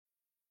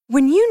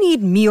When you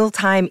need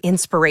mealtime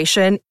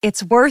inspiration,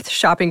 it's worth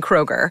shopping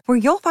Kroger, where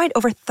you'll find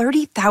over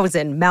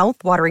 30,000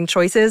 mouth-watering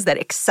choices that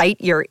excite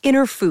your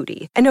inner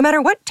foodie. And no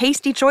matter what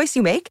tasty choice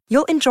you make,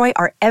 you'll enjoy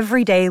our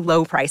everyday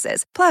low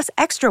prices, plus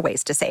extra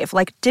ways to save,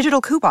 like digital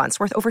coupons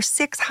worth over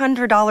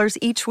 $600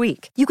 each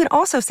week. You can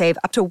also save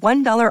up to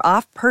 $1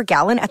 off per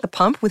gallon at the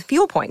pump with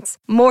fuel points.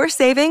 More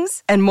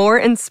savings and more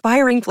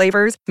inspiring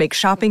flavors make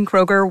shopping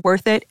Kroger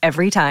worth it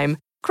every time.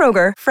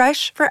 Kroger,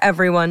 fresh for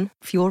everyone.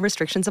 Fuel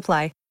restrictions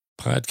apply.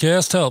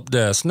 Podcast Help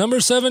Desk,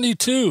 number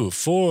 72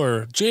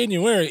 for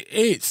January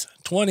 8th,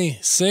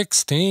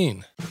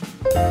 2016.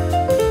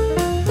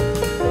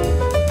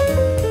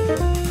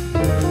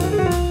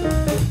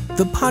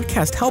 The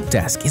Podcast Help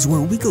Desk is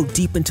where we go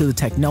deep into the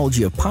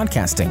technology of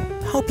podcasting,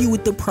 help you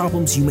with the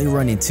problems you may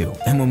run into,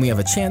 and when we have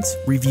a chance,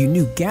 review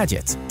new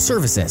gadgets,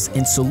 services,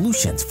 and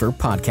solutions for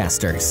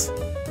podcasters.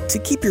 To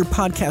keep your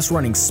podcast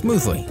running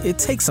smoothly, it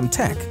takes some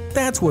tech.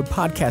 That's what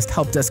Podcast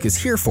Help Desk is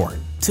here for,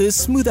 to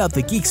smooth out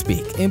the geek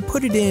speak and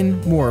put it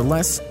in, more or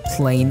less,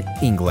 plain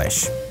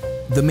English.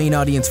 The main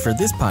audience for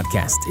this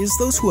podcast is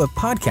those who have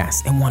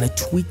podcasts and want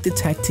to tweak the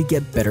tech to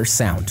get better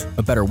sound,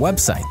 a better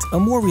website, a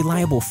more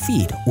reliable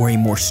feed, or a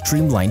more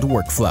streamlined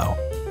workflow.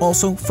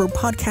 Also, for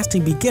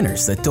podcasting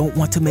beginners that don't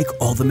want to make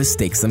all the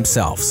mistakes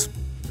themselves.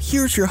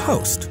 Here's your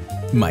host,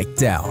 Mike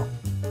Dell.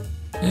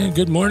 And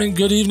good morning,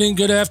 good evening,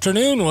 good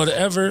afternoon,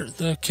 whatever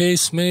the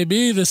case may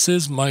be. This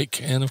is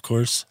Mike, and of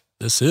course,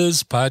 this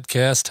is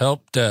Podcast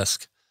Help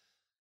Desk.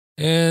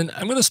 And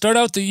I'm going to start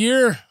out the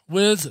year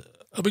with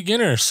a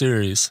beginner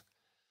series.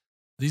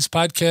 These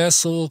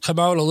podcasts will come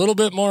out a little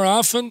bit more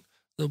often.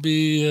 There'll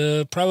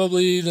be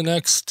probably the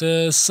next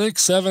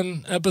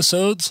 6-7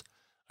 episodes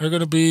are going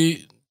to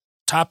be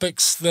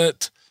topics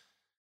that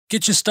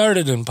get you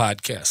started in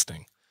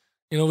podcasting.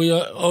 You know, we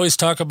always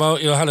talk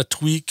about, how to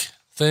tweak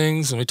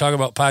things, and we talk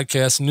about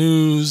podcast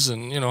news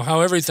and,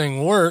 how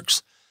everything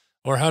works,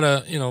 or how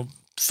to,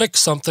 fix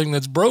something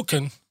that's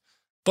broken.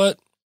 But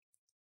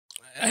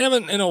I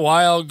haven't in a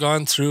while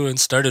gone through and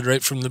started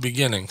right from the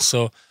beginning.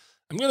 So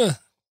I'm going to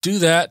do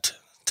that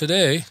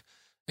today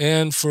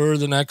and for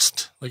the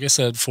next, like I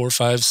said, 4,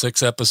 5,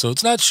 6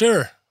 episodes. Not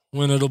sure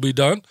when it'll be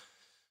done,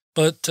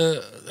 but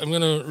I'm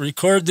going to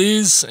record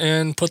these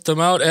and put them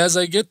out as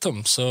I get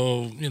them.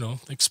 So,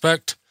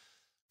 expect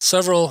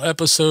several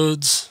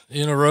episodes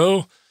in a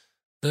row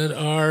that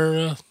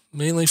are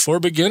mainly for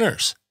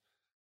beginners.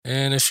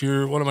 And if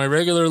you're one of my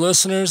regular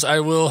listeners,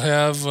 I will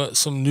have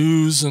some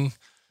news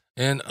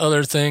and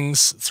other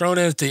things thrown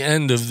in at the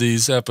end of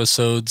these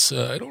episodes.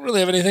 I don't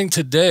really have anything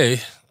today,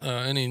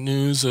 any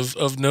news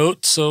of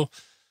note, so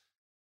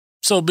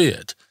be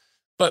it.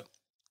 But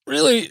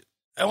really,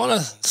 I want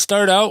to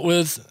start out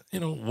with,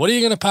 what are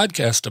you going to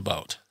podcast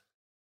about?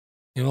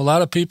 A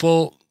lot of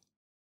people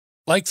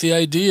like the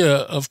idea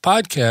of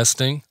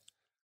podcasting,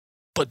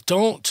 but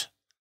don't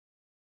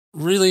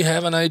really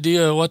have an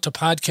idea what to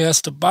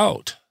podcast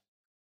about.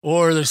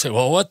 Or they say,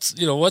 well, what's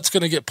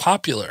going to get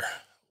popular?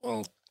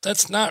 Well,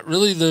 that's not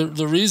really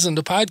the reason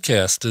to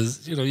podcast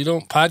is, you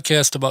don't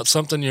podcast about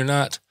something you're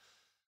not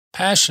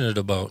passionate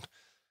about.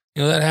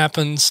 That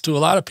happens to a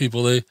lot of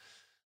people. They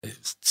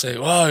say,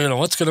 well,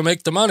 what's going to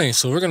make the money?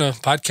 So we're going to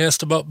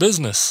podcast about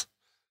business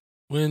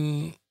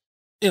when,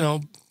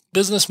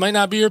 business might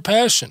not be your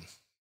passion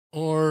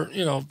or,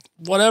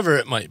 whatever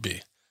it might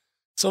be.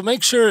 So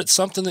make sure it's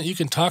something that you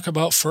can talk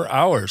about for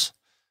hours.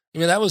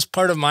 That was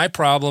part of my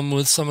problem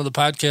with some of the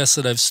podcasts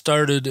that I've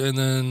started and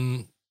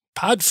then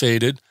pod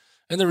faded.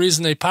 And the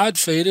reason they pod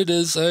faded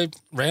is I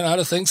ran out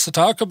of things to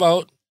talk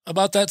about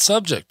that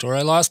subject, or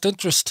I lost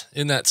interest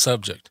in that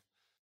subject.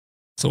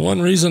 So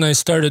one reason I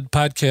started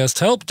Podcast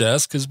Help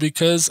Desk is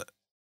because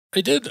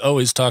I did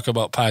always talk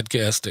about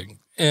podcasting,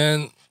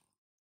 and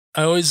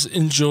I always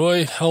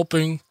enjoy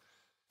helping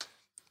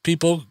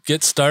people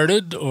get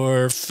started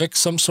or fix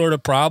some sort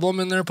of problem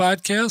in their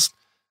podcast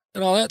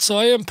and all that. So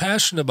I am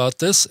passionate about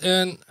this,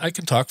 and I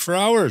can talk for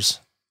hours.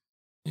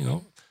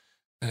 And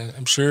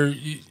I'm sure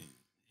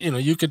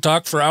you could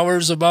talk for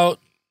hours about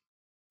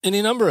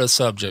any number of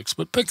subjects,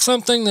 but pick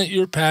something that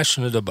you're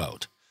passionate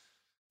about.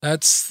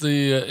 That's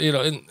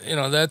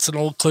that's an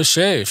old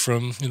cliche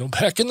from,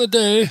 back in the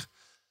day,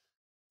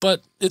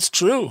 but it's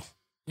true.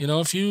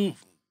 If you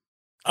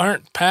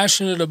aren't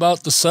passionate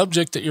about the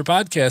subject that you're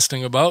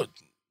podcasting about,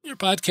 your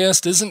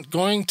podcast isn't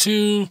going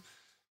to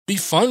be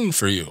fun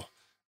for you.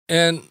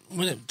 And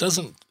when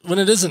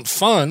it isn't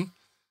fun,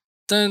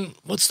 then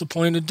what's the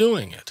point of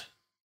doing it?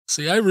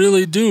 See, I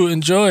really do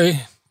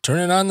enjoy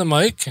turning on the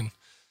mic and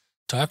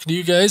talking to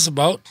you guys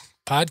about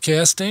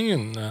podcasting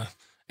and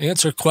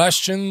answer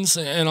questions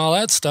and all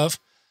that stuff.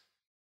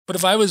 But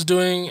if I was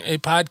doing a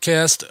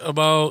podcast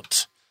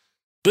about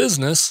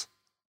business,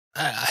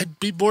 I'd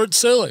be bored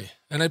silly,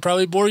 and I'd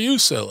probably bore you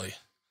silly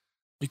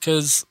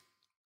because,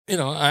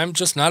 I'm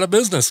just not a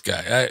business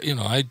guy.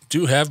 I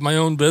do have my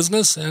own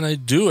business and I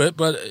do it,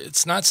 but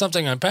it's not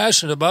something I'm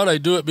passionate about. I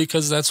do it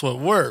because that's what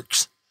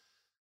works.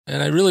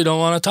 And I really don't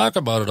want to talk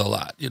about it a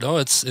lot.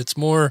 It's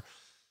more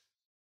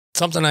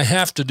something I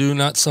have to do,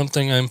 not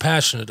something I'm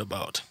passionate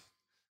about.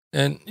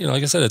 And,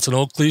 like I said, it's an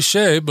old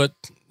cliche, but,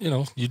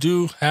 you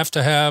do have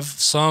to have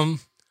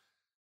some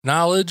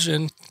knowledge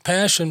and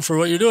passion for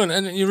what you're doing.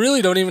 And you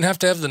really don't even have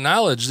to have the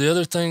knowledge. The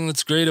other thing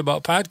that's great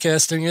about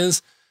podcasting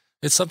is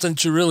it's something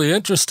that you're really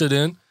interested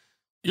in.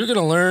 You're going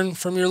to learn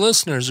from your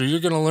listeners, or you're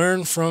going to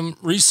learn from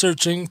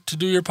researching to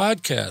do your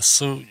podcast.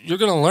 So you're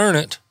going to learn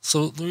it.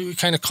 So we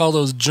kind of call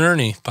those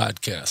journey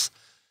podcasts.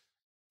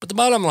 But the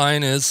bottom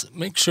line is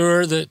make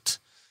sure that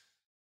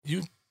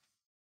you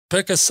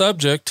pick a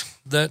subject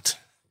that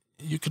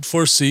you could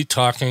foresee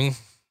talking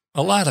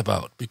a lot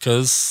about,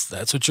 because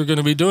that's what you're going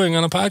to be doing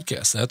on a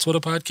podcast. That's what a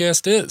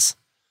podcast is.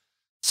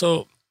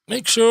 So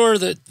make sure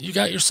that you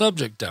got your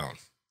subject down.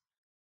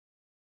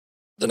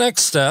 The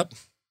next step,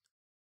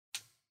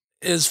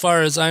 as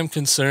far as I'm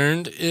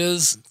concerned,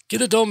 is get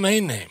a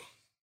domain name.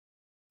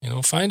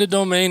 Find a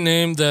domain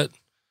name that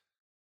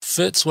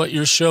fits what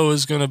your show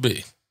is going to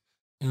be.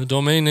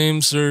 Domain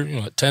names are,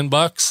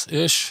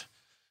 $10-ish.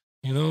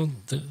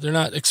 They're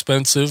not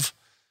expensive.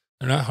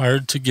 They're not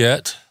hard to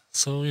get.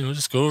 So,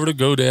 just go over to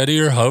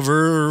GoDaddy or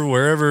Hover or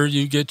wherever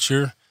you get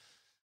your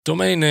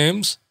domain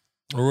names,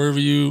 or wherever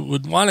you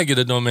would want to get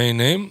a domain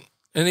name.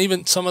 And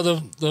even some of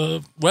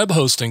the web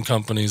hosting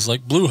companies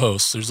like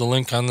Bluehost, there's a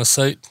link on the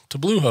site to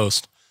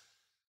Bluehost.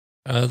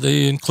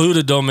 They include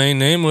a domain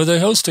name with a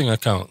hosting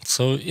account.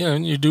 So,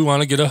 you do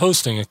want to get a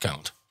hosting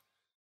account.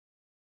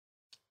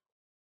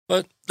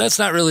 But that's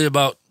not really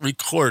about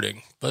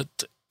recording. But,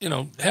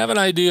 have an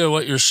idea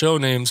what your show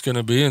name's going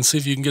to be and see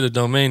if you can get a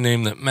domain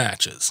name that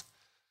matches.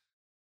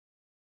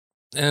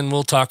 And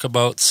we'll talk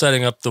about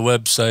setting up the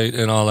website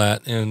and all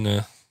that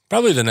in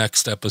probably the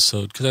next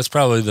episode, because that's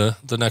probably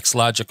the next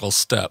logical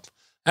step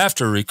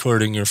after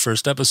recording your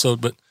first episode.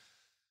 But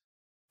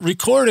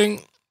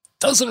recording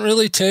doesn't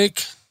really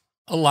take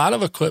a lot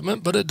of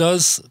equipment, but it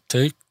does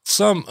take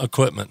some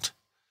equipment.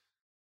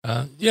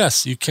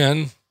 Yes, you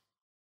can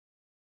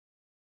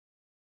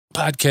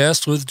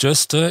podcast with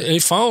just a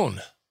phone.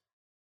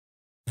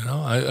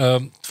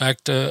 In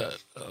fact,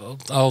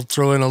 I'll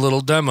throw in a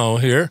little demo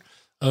here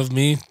of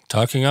me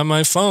talking on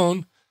my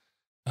phone,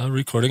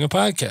 recording a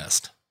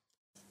podcast.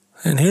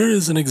 And here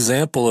is an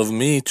example of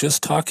me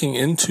just talking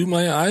into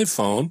my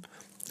iPhone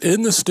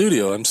in the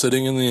studio. I'm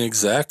sitting in the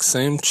exact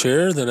same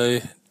chair that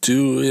I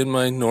do in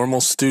my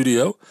normal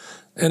studio,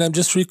 and I'm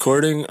just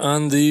recording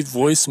on the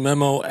voice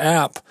memo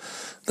app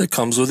that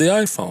comes with the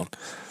iPhone.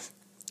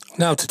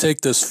 Now, to take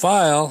this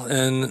file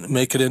and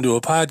make it into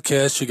a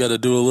podcast, you got to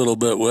do a little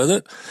bit with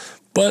it.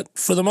 But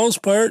for the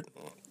most part,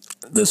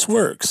 this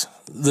works.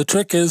 The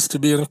trick is to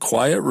be in a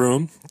quiet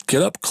room,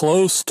 get up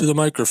close to the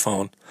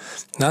microphone.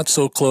 Not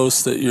so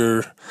close that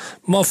you're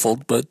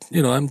muffled, but,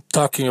 I'm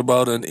talking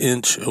about an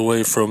inch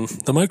away from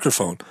the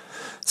microphone.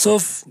 So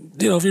if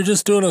you're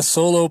just doing a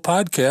solo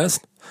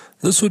podcast,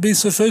 this would be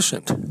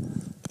sufficient.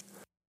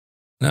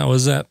 Now,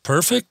 is that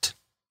perfect?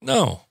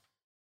 No,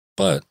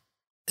 but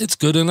it's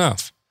good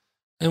enough.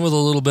 And with a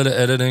little bit of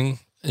editing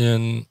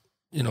and,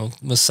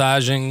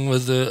 massaging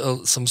with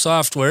some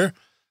software,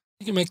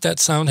 you can make that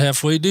sound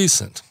halfway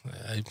decent.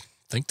 I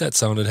think that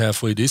sounded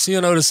halfway decent.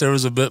 You notice there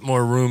was a bit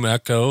more room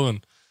echo,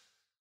 and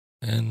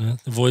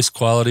the voice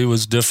quality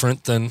was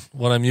different than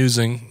what I'm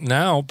using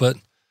now, but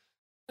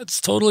it's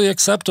totally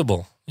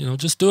acceptable.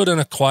 Just do it in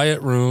a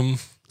quiet room.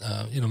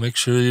 Make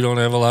sure you don't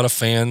have a lot of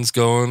fans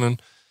going,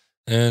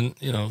 and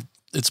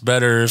it's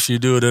better if you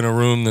do it in a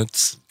room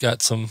that's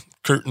got some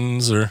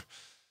curtains or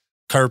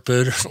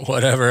carpet or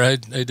whatever. I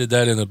did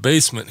that in the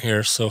basement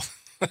here, so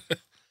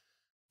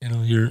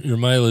your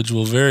mileage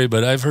will vary.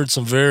 But I've heard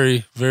some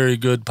very, very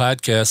good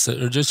podcasts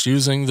that are just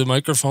using the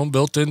microphone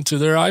built into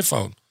their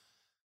iPhone.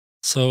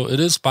 So it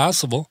is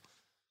possible.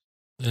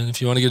 And if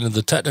you want to get into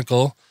the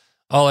technical,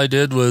 all I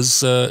did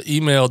was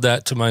email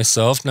that to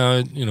myself. Now,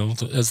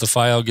 as the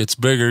file gets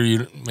bigger,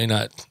 you may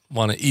not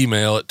want to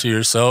email it to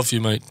yourself.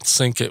 You might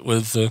sync it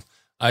with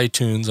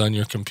iTunes on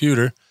your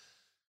computer,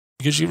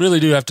 because you really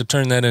do have to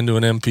turn that into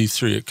an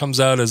MP3. It comes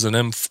out as an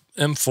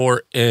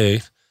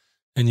M4A,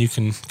 and you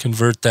can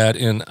convert that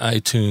in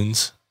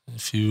iTunes.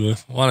 If you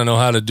want to know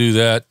how to do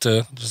that,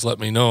 just let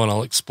me know and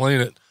I'll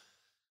explain it.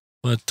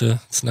 But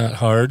it's not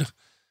hard.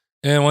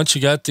 And once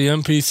you got the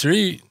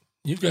MP3,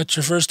 you've got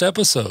your first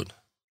episode.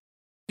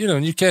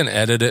 And you can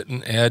edit it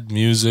and add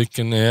music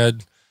and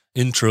add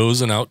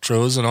intros and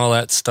outros and all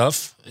that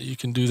stuff. You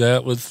can do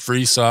that with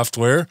free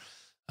software.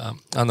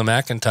 On the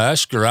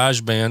Macintosh,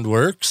 GarageBand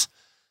works.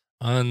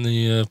 On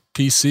the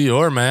PC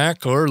or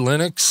Mac or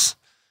Linux,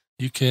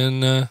 you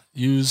can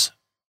use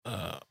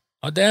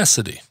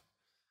Audacity.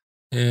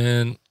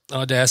 And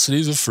Audacity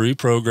is a free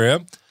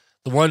program.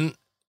 The one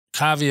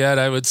caveat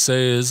I would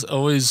say is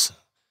always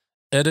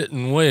edit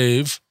in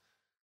WAV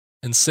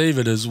and save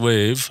it as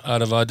WAV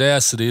out of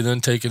Audacity, then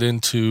take it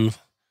into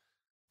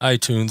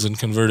iTunes and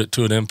convert it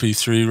to an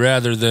MP3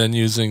 rather than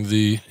using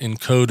the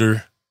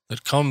encoder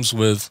that comes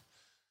with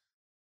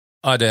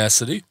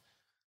Audacity.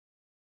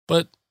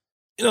 But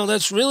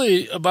that's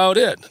really about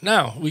it.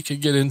 Now, we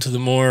could get into the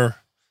more,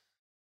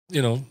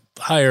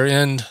 higher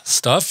end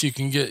stuff. You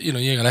can get, you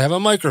got to have a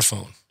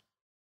microphone.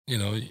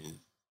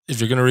 if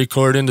you're going to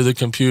record into the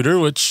computer,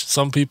 which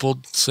some people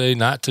say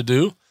not to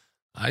do,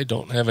 I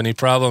don't have any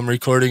problem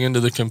recording into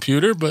the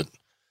computer, but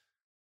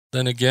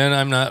then again,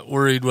 I'm not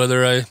worried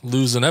whether I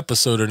lose an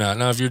episode or not.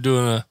 Now, if you're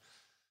doing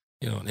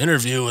an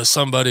interview with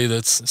somebody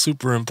that's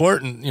super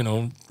important,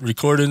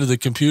 record into the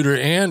computer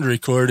and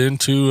record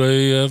into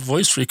a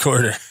voice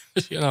recorder.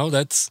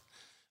 That's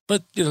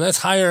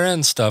higher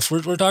end stuff.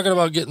 We're talking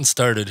about getting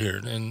started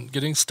here and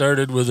getting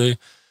started with a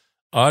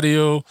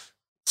audio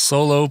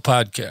solo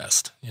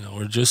podcast.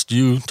 We're just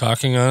you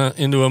talking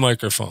into a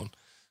microphone.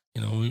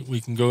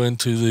 We can go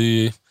into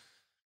the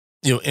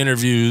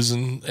interviews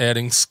and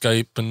adding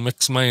Skype and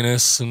mix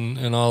minus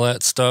and all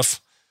that stuff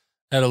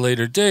at a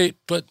later date,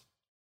 but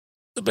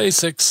the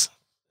basics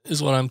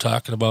is what I'm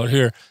talking about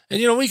here.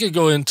 And we could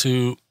go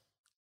into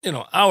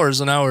hours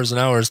and hours and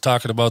hours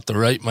talking about the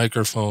right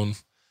microphone,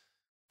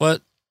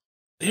 but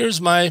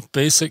here's my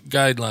basic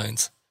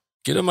guidelines.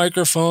 Get a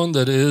microphone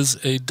that is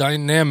a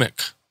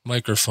dynamic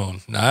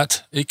microphone,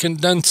 not a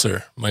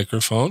condenser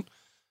microphone.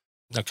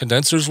 Now,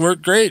 condensers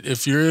work great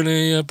if you're in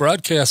a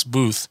broadcast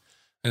booth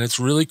and it's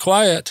really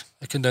quiet.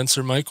 A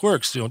condenser mic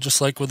works,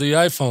 just like with the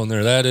iPhone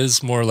there. That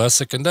is more or less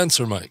a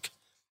condenser mic.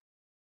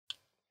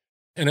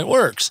 And it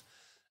works.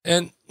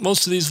 And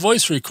most of these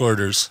voice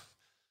recorders,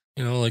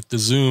 like the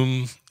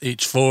Zoom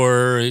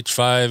H4,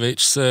 H5,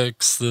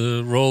 H6,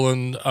 the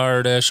Roland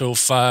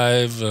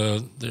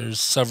R-05, there's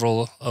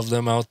several of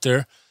them out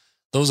there.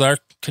 Those are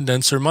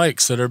condenser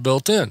mics that are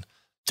built in.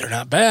 They're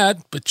not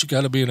bad, but you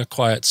got to be in a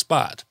quiet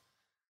spot.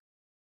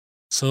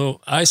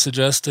 So I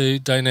suggest a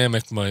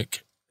dynamic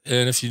mic.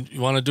 And if you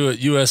want to do it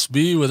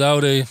USB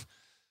without a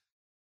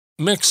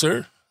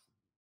mixer,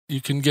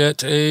 you can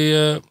get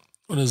a,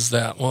 what is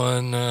that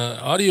one?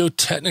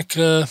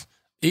 Audio-Technica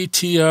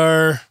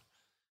ATR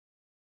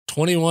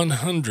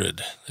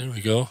 2100. There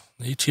we go.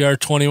 ATR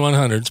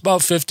 2100. It's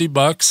about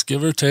 $50,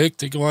 give or take.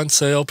 They go on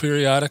sale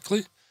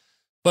periodically.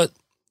 But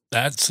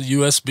that's a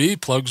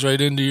USB, plugs right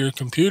into your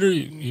computer.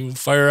 You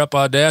fire up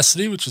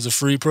Audacity, which is a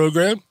free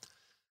program,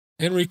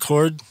 and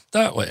record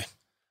that way.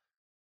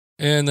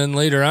 And then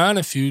later on,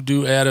 if you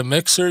do add a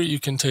mixer, you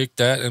can take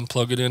that and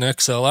plug it in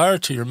XLR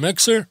to your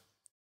mixer,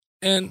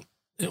 and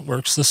it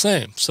works the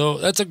same. So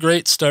that's a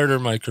great starter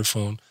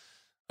microphone.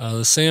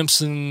 The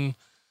Samson,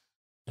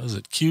 was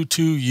it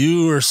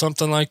Q2U or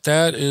something like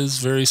that, is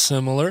very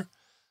similar.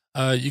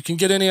 You can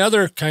get any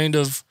other kind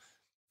of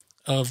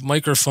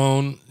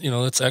microphone,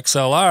 that's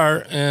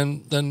XLR,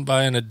 and then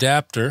buy an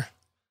adapter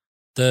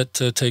that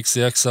takes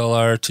the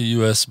XLR to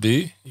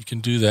USB. You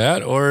can do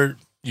that, or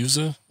use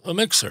a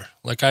mixer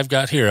like I've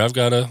got here. I've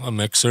got a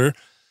mixer,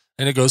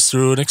 and it goes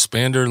through an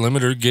expander,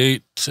 limiter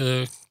gate,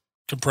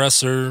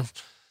 compressor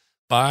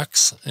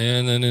box,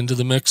 and then into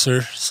the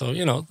mixer. So,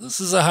 this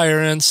is a higher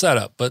end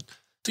setup, but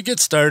to get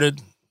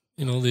started,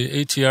 the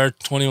ATR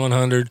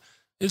 2100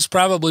 is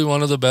probably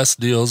one of the best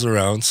deals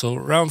around. So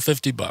around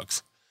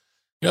 $50.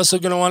 You're also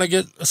going to want to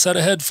get a set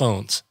of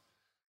headphones.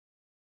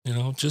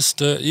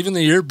 Just even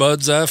the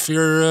earbuds off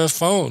your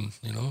phone.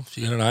 If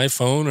you got an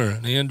iPhone or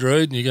an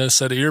Android and you got a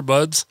set of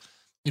earbuds,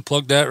 you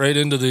plug that right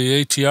into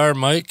the ATR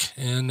mic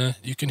and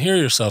you can hear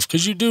yourself,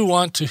 because you do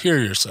want to hear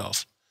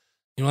yourself.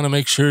 You want to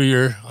make sure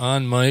you're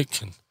on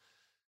mic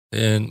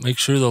and make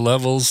sure the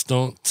levels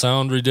don't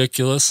sound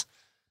ridiculous.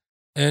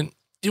 And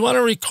you want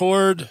to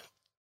record,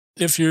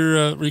 if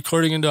you're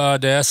recording into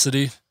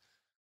Audacity.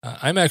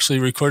 I'm actually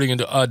recording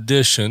into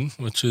Audition,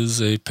 which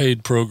is a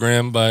paid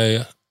program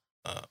by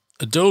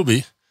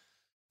Adobe.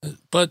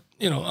 But,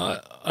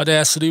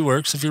 Audacity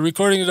works. If you're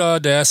recording into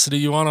Audacity,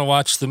 you want to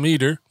watch the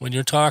meter when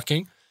you're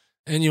talking,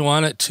 and you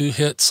want it to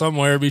hit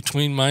somewhere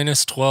between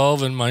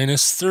 -12 and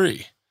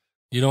 -3.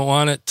 You don't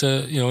want it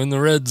to, in the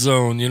red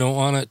zone. You don't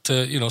want it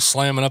to,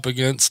 slamming up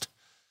against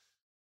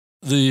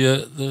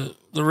the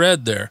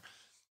red there.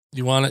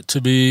 You want it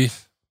to be,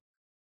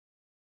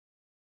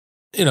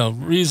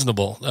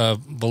 reasonable,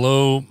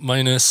 below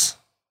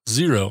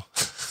 -0.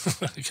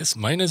 I guess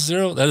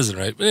 -0, that isn't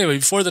right. But anyway,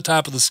 before the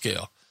top of the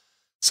scale.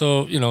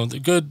 So, the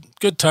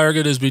good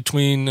target is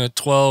between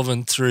 12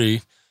 and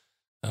 3,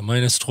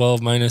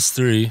 -12,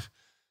 -3.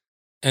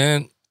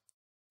 And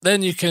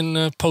then you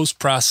can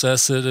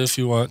post-process it if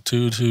you want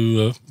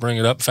to bring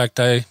it up. In fact,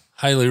 I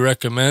highly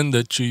recommend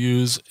that you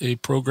use a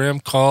program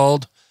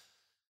called,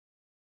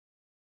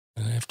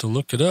 and I have to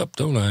look it up,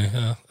 don't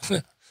I?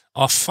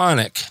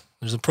 Auphonic.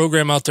 There's a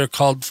program out there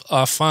called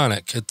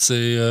Auphonic. It's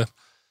a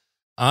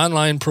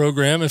online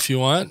program if you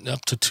want,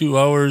 up to 2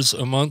 hours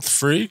a month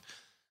free.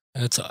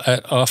 It's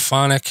at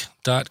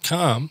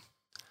auphonic.com.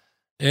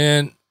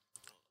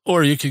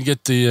 Or you can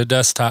get the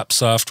desktop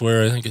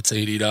software. I think it's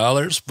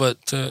 $80,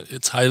 but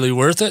it's highly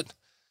worth it.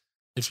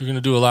 If you're going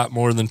to do a lot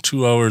more than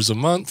 2 hours a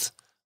month,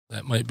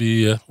 that might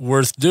be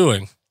worth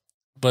doing.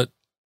 But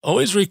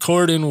always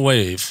record in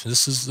WAV.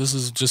 This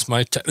is just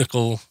my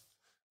technical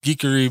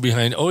geekery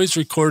behind. Always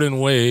record in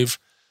WAV.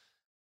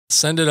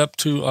 Send it up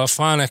to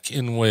Auphonic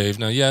in WAV.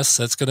 Now, yes,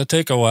 that's going to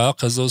take a while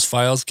because those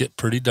files get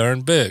pretty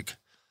darn big.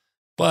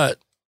 But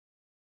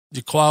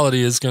the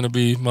quality is going to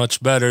be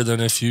much better than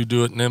if you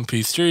do it in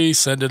MP3,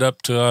 send it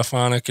up to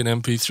Auphonic in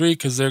MP3,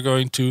 because they're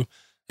going to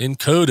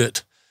encode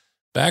it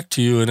back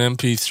to you in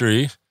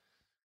MP3.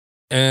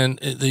 And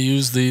they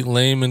use the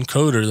lame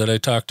encoder that I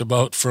talked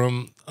about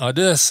from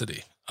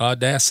Audacity.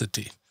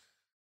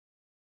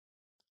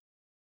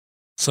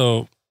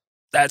 So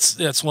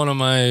that's one of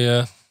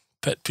my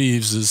pet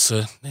peeves is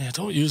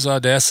don't use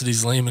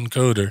Audacity's lame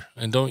encoder,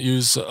 and don't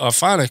use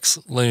Auphonic's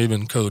lame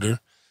encoder.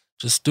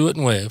 Just do it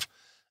in WAV.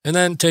 And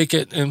then take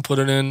it and put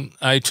it in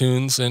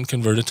iTunes and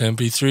convert it to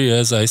MP3,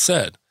 as I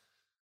said.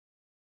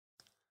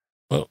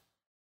 Well,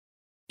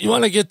 you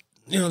want to get,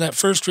 that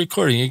first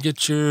recording. You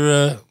get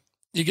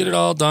you get it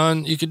all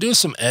done. You could do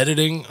some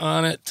editing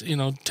on it,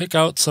 take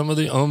out some of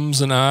the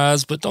ums and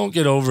ahs, but don't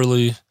get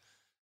overly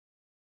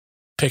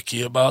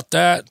picky about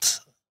that.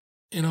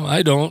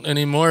 I don't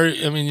anymore.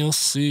 I mean, you'll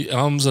see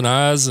ums and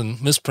ahs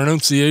and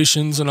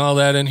mispronunciations and all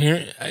that in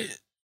here.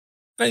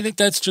 I think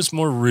that's just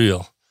more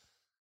real.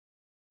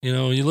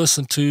 You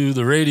listen to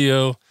the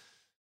radio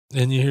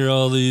and you hear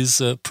all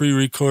these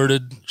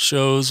pre-recorded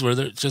shows where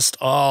they're just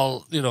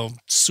all,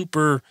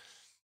 super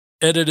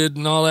edited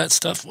and all that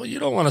stuff. Well, you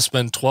don't want to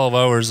spend 12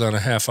 hours on a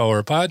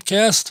half-hour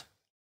podcast.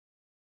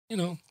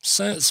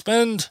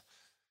 Spend,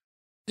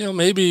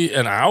 maybe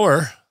an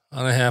hour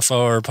on a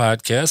half-hour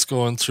podcast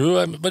going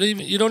through. But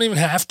even you don't even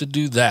have to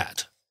do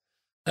that.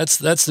 That's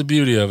the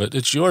beauty of it.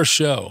 It's your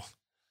show.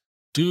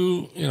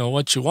 Do,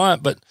 what you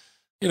want, but,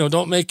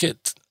 don't make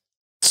it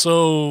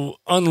so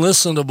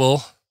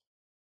unlistenable.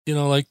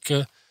 I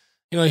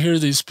hear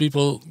these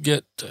people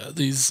get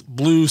these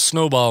blue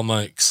snowball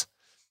mics,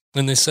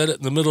 and they set it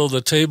in the middle of the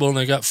table, and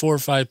they got 4 or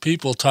 5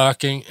 people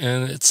talking,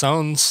 and it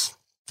sounds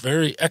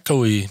very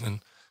echoey,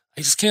 and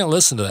I just can't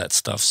listen to that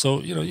stuff.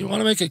 So, you want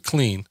to make it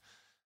clean.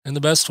 And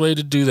the best way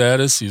to do that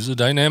is use a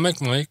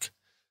dynamic mic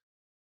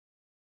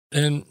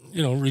and,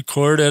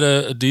 record at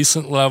a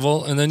decent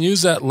level, and then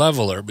use that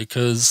leveler,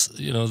 because,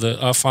 the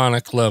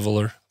Auphonic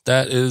leveler,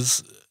 that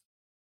is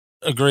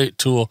a great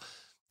tool.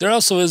 There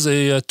also is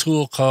a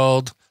tool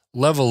called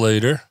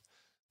Levelator,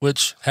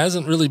 which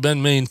hasn't really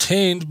been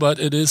maintained, but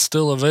it is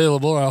still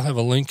available. I'll have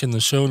a link in the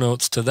show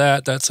notes to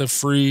that. That's a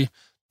free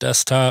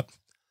desktop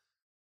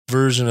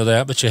version of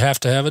that, but you have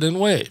to have it in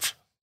WAV.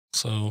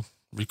 So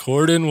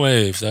record in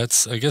WAV.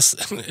 That's, I guess,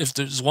 if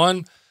there's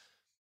one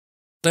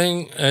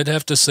thing I'd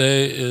have to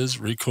say is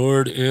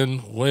record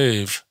in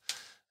WAV.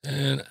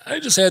 And I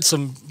just had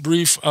some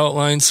brief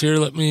outlines here.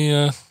 Let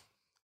me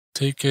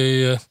take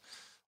a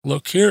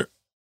look here.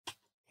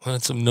 I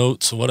had some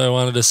notes of what I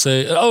wanted to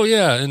say. Oh,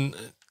 yeah, and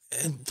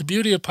the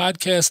beauty of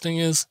podcasting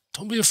is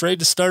don't be afraid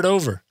to start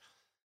over.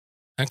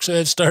 Actually,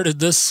 I've started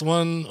this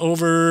one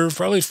over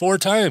probably 4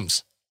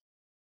 times.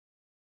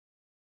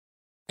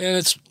 And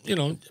it's,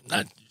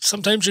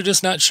 sometimes you're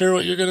just not sure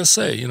what you're going to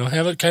say.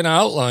 Have it kind of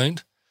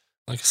outlined.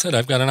 Like I said,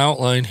 I've got an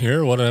outline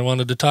here, what I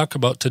wanted to talk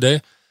about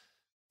today.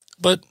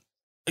 But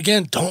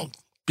again, don't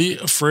be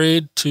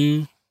afraid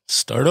to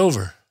start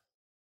over.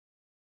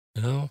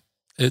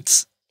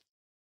 It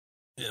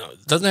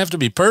doesn't have to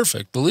be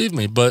perfect, believe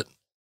me, but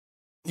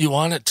you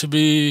want it to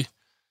be,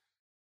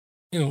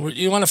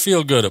 you want to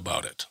feel good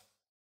about it.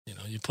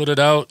 You put it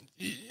out,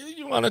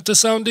 you want it to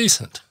sound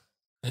decent,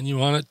 and you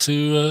want it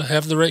to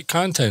have the right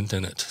content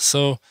in it.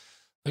 So,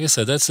 like I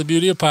said, that's the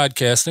beauty of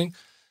podcasting.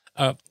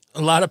 A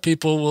lot of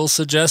people will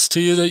suggest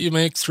to you that you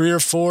make 3 or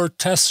 4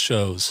 test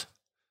shows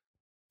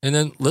and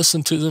then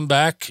listen to them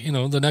back,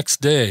 the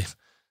next day,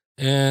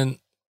 and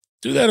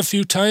do that a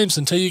few times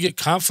until you get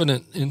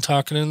confident in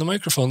talking in the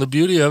microphone. The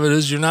beauty of it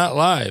is you're not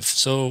live.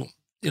 So,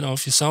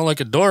 if you sound like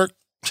a dork,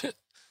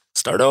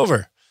 start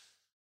over.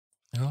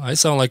 I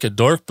sound like a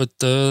dork, but,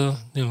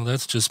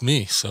 that's just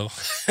me. So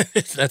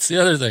that's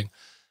the other thing.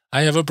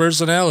 I have a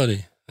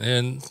personality,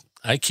 and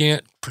I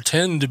can't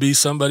pretend to be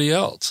somebody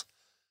else.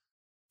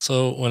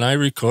 So when I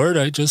record,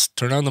 I just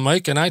turn on the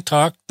mic and I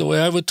talk the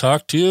way I would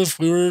talk to you if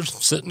we were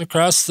sitting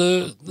across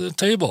the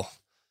table.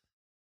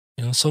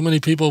 So many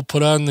people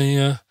put on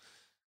the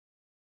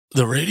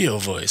radio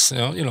voice.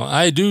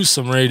 I do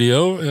some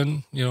radio,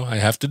 and, I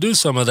have to do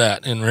some of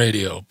that in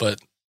radio, but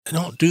I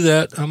don't do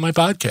that on my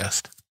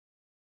podcast.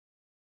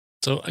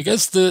 So I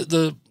guess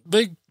the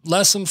big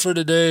lesson for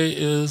today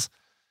is,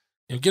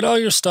 get all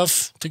your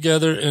stuff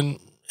together and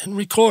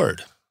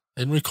record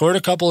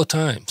a couple of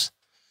times,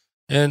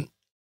 and,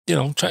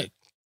 try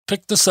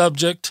pick the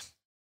subject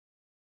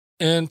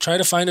and try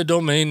to find a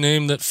domain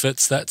name that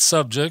fits that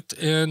subject.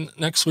 And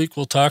next week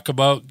we'll talk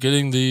about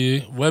getting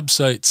the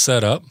website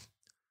set up,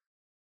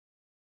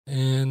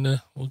 and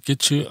we'll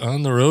get you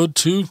on the road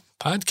to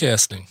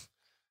podcasting.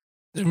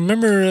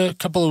 Remember a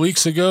couple of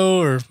weeks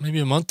ago, or maybe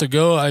a month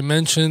ago, I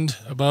mentioned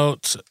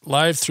about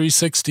Live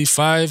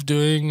 365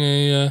 doing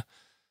a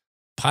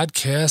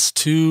podcast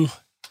to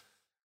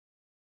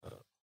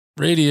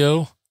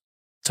radio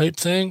type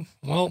thing.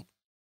 Well,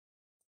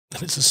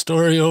 it's a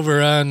story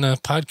over on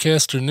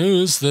Podcaster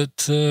News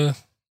that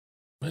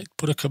might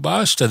put a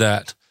kibosh to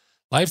that.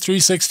 Live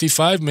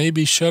 365 may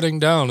be shutting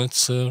down.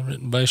 It's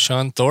written by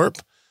Sean Thorpe.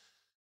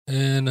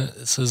 And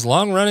it says,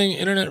 long-running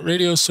internet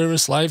radio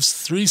service Live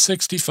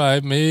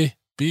 365 may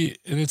be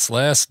in its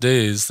last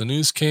days. The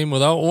news came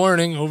without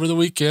warning over the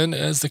weekend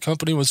as the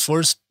company was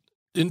forced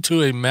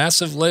into a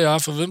massive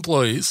layoff of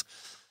employees.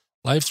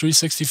 Live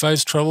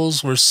 365's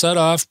troubles were set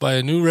off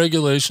by new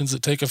regulations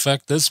that take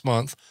effect this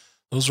month.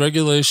 Those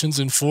regulations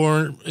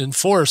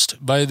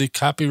enforced by the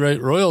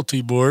Copyright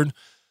Royalty Board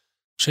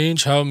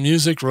change how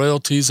music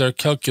royalties are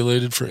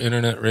calculated for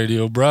internet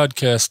radio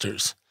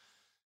broadcasters.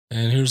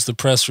 And here's the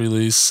press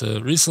release.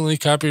 Recently,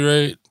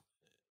 Copyright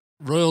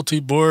Royalty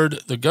Board,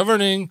 the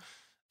governing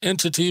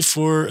entity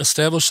for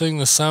establishing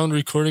the sound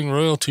recording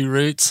royalty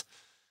rates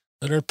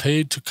that are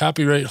paid to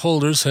copyright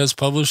holders, has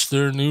published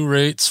their new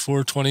rates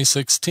for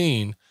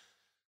 2016.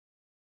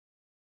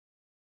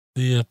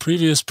 The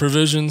previous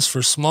provisions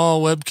for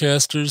small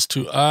webcasters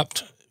to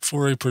opt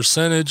for a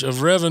percentage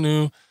of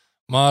revenue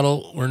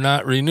model were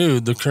not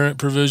renewed. The current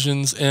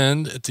provisions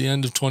end at the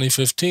end of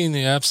 2015.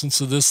 The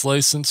absence of this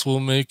license will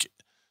make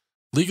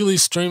legally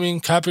streaming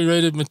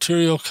copyrighted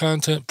material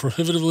content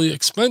prohibitively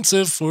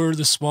expensive for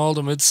the small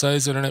to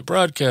mid-sized internet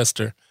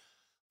broadcaster.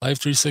 Live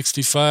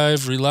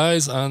 365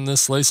 relies on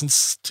this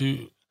license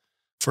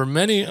for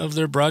many of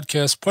their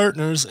broadcast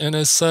partners, and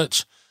as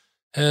such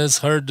has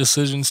hard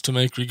decisions to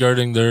make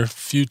regarding their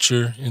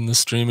future in the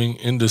streaming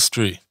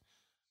industry.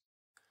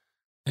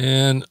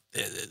 And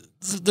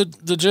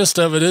the gist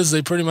of it is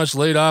they pretty much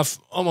laid off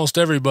almost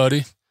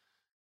everybody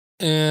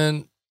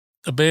and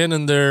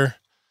abandoned their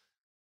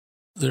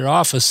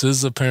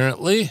offices,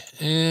 apparently,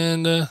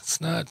 and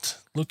it's not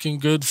looking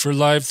good for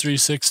Live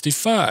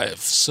 365.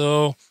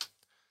 So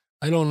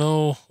I don't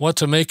know what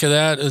to make of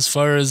that as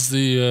far as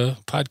the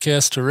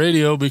podcast to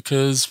radio,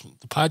 because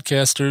the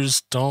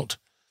podcasters don't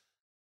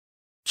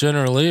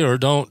generally or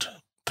don't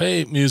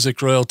pay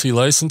music royalty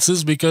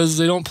licenses because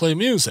they don't play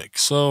music.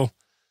 So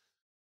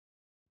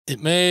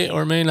it may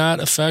or may not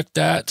affect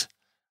that.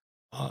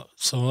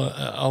 So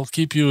I'll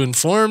keep you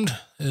informed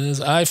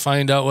as I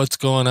find out what's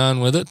going on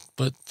with it.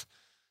 But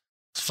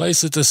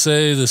suffice it to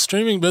say, the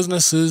streaming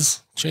business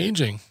is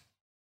changing.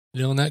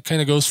 And that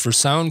kind of goes for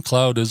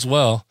SoundCloud as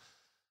well.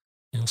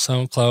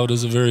 SoundCloud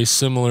is a very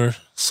similar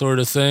sort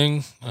of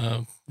thing,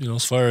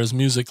 as far as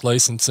music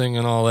licensing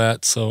and all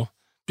that. So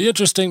be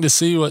interesting to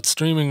see what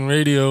streaming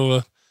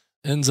radio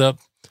ends up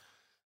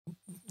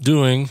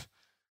doing.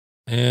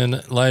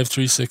 And Live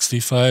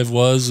 365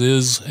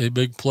 is a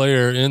big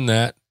player in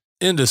that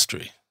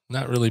industry.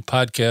 Not really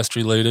podcast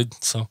related.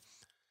 So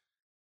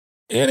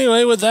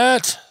anyway, with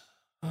that,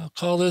 I'll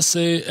call this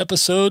a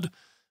episode.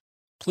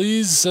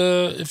 Please,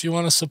 if you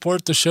want to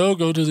support the show,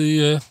 go to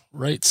the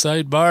right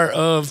sidebar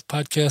of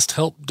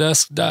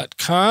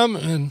podcasthelpdesk.com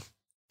and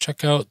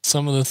check out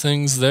some of the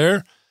things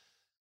there.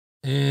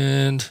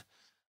 And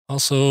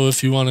also,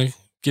 if you want to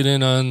get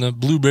in on the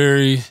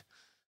Blueberry,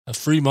 a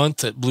free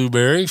month at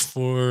Blueberry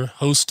for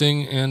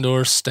hosting and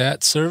or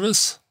stat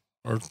service,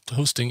 or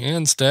hosting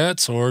and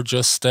stats, or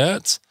just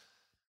stats,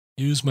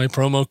 use my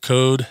promo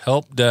code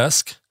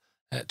HELPDESK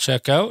at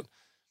checkout.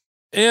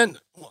 And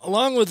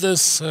along with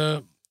this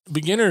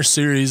beginner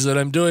series that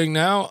I'm doing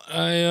now,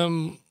 I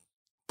am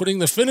putting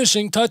the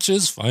finishing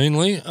touches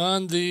finally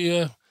on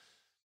the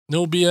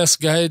No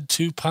BS Guide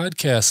to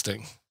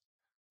Podcasting.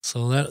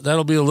 So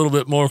that'll be a little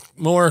bit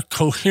more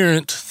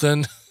coherent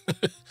than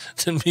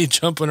than me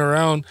jumping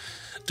around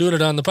doing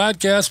it on the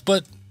podcast.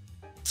 But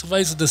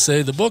suffice it to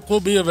say, the book will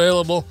be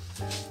available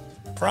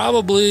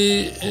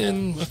probably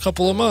in a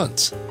couple of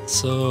months.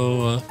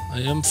 So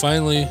I am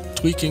finally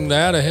tweaking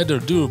that. I had to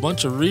do a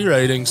bunch of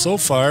rewriting so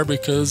far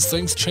because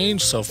things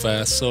change so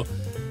fast. So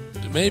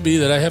it may be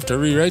that I have to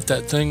rewrite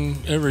that thing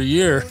every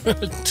year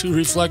to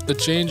reflect the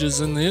changes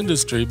in the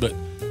industry. But,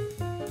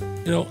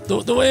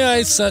 the way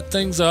I set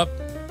things up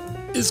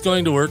is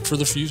going to work for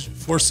the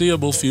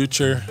foreseeable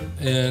future.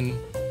 And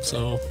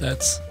so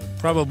that's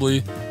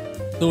probably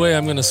the way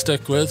I'm going to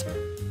stick with.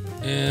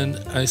 And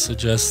I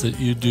suggest that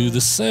you do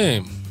the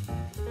same.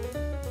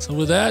 So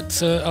with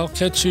that, I'll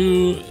catch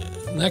you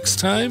next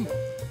time.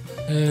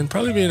 And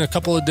probably be in a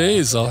couple of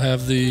days, I'll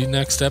have the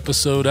next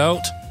episode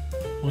out,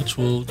 which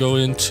will go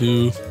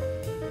into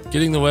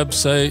getting the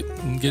website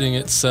and getting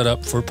it set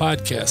up for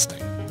podcasting.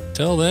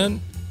 Till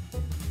then,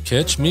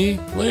 catch me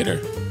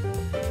later.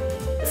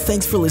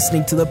 Thanks for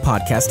listening to the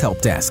Podcast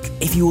Help Desk.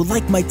 If you would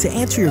like Mike to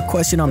answer your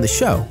question on the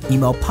show,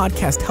 email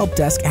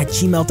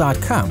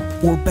podcasthelpdesk@gmail.com,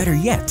 or better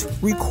yet,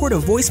 record a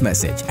voice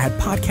message at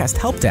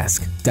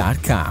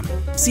podcasthelpdesk.com.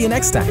 See you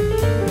next time.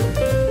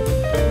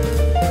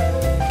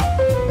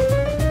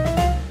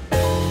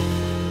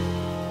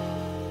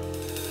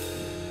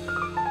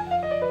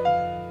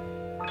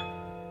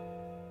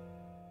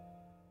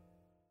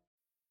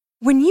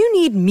 When you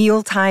need need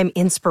mealtime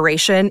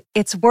inspiration,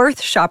 it's worth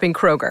shopping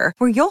Kroger,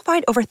 where you'll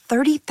find over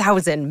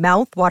 30,000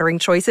 mouth-watering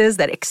choices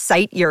that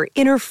excite your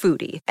inner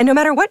foodie. And no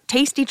matter what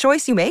tasty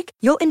choice you make,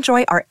 you'll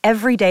enjoy our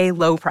everyday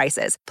low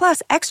prices,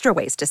 plus extra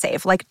ways to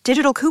save, like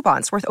digital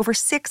coupons worth over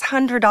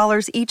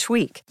 $600 each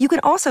week. You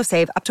can also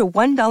save up to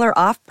 $1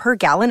 off per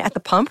gallon at the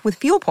pump with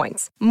fuel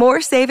points.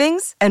 More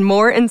savings and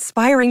more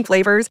inspiring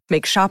flavors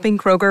make shopping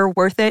Kroger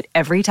worth it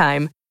every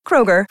time.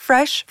 Kroger,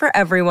 fresh for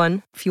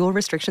everyone. Fuel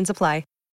restrictions apply.